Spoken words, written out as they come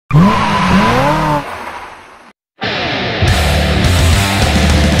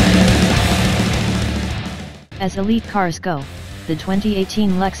As elite cars go, the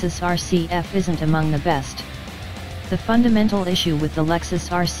 2018 Lexus RC F isn't among the best. The fundamental issue with the Lexus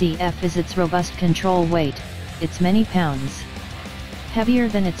RC F is its robust control weight. It's many pounds heavier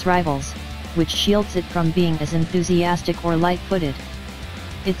than its rivals, which shields it from being as enthusiastic or light-footed.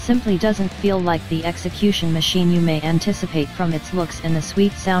 It simply doesn't feel like the execution machine you may anticipate from its looks and the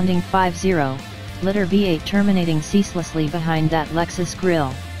sweet-sounding 5.0-liter V8 terminating ceaselessly behind that Lexus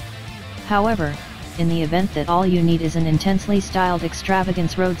grille. However, in the event that all you need is an intensely styled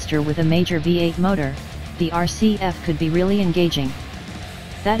extravagance roadster with a major V8 motor, the RC F could be really engaging.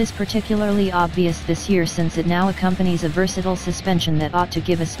 That is particularly obvious this year since it now accompanies a versatile suspension that ought to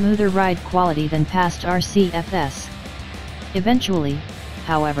give a smoother ride quality than past RCFs. Eventually,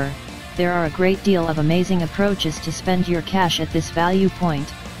 however, there are a great deal of amazing approaches to spend your cash at this value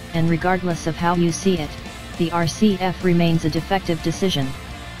point, and regardless of how you see it, the RC F remains a defective decision.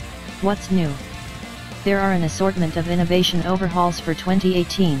 What's new? There are an assortment of innovation overhauls for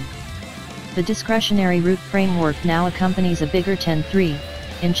 2018. The discretionary root framework now accompanies a bigger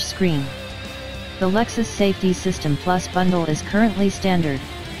 10.3-inch screen. The Lexus Safety System Plus bundle is currently standard,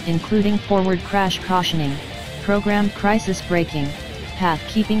 including forward crash cautioning, programmed crisis braking, path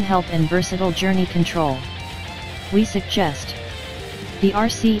keeping help and versatile journey control. We suggest. The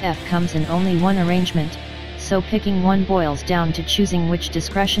RC F comes in only one arrangement, so picking one boils down to choosing which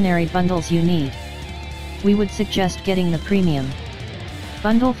discretionary bundles you need. We would suggest getting the premium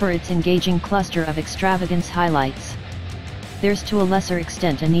bundle for its engaging cluster of extravagance highlights. There's to a lesser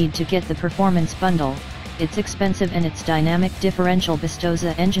extent a need to get the performance bundle. It's expensive and its dynamic differential bestows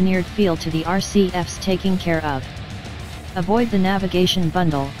a engineered feel to the RCF's taking care of. Avoid the navigation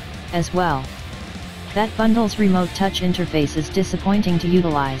bundle, as well. That bundle's remote touch interface is disappointing to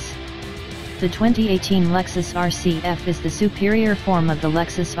utilize. The 2018 Lexus RC F is the superior form of the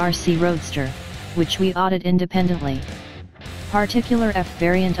Lexus RC Roadster, which we audit independently. Particular F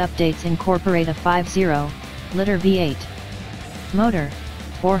variant updates incorporate a 5.0-liter V8 motor,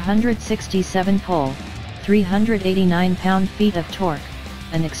 467 pole, 389 pound-feet of torque,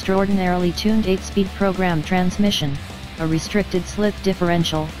 an extraordinarily tuned 8-speed programmed transmission, a restricted slip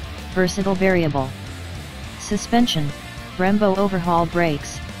differential, versatile variable suspension, Brembo overhaul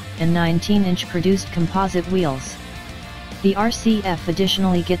brakes, and 19-inch produced composite wheels. The RCF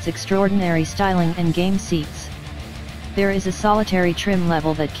additionally gets extraordinary styling and game seats. There is a solitary trim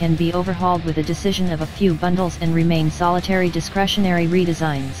level that can be overhauled with a decision of a few bundles and remain solitary discretionary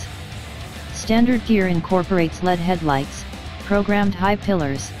redesigns. Standard gear incorporates LED headlights, programmed high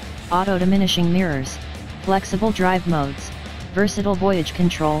pillars, auto diminishing mirrors, flexible drive modes, versatile voyage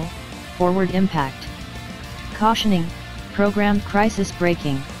control, forward impact cautioning, programmed crisis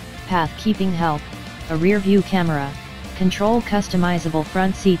braking, path keeping help, a rear view camera, control customizable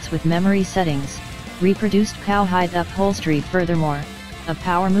front seats with memory settings, reproduced cowhide upholstery. Furthermore, a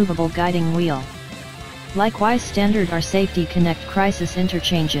power movable guiding wheel. Likewise, standard are safety connect crisis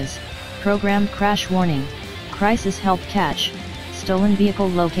interchanges, programmed crash warning, crisis help catch, stolen vehicle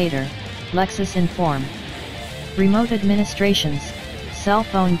locator, Lexus Inform. Remote administrations, cell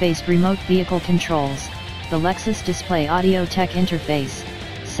phone based remote vehicle controls, the Lexus Display Audio Tech Interface,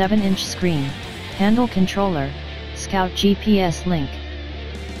 7-inch screen, handle controller, Scout GPS link,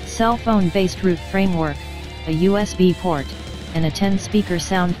 cell phone based root framework, a USB port, and a 10-speaker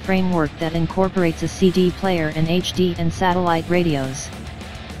sound framework that incorporates a CD player and HD and satellite radios.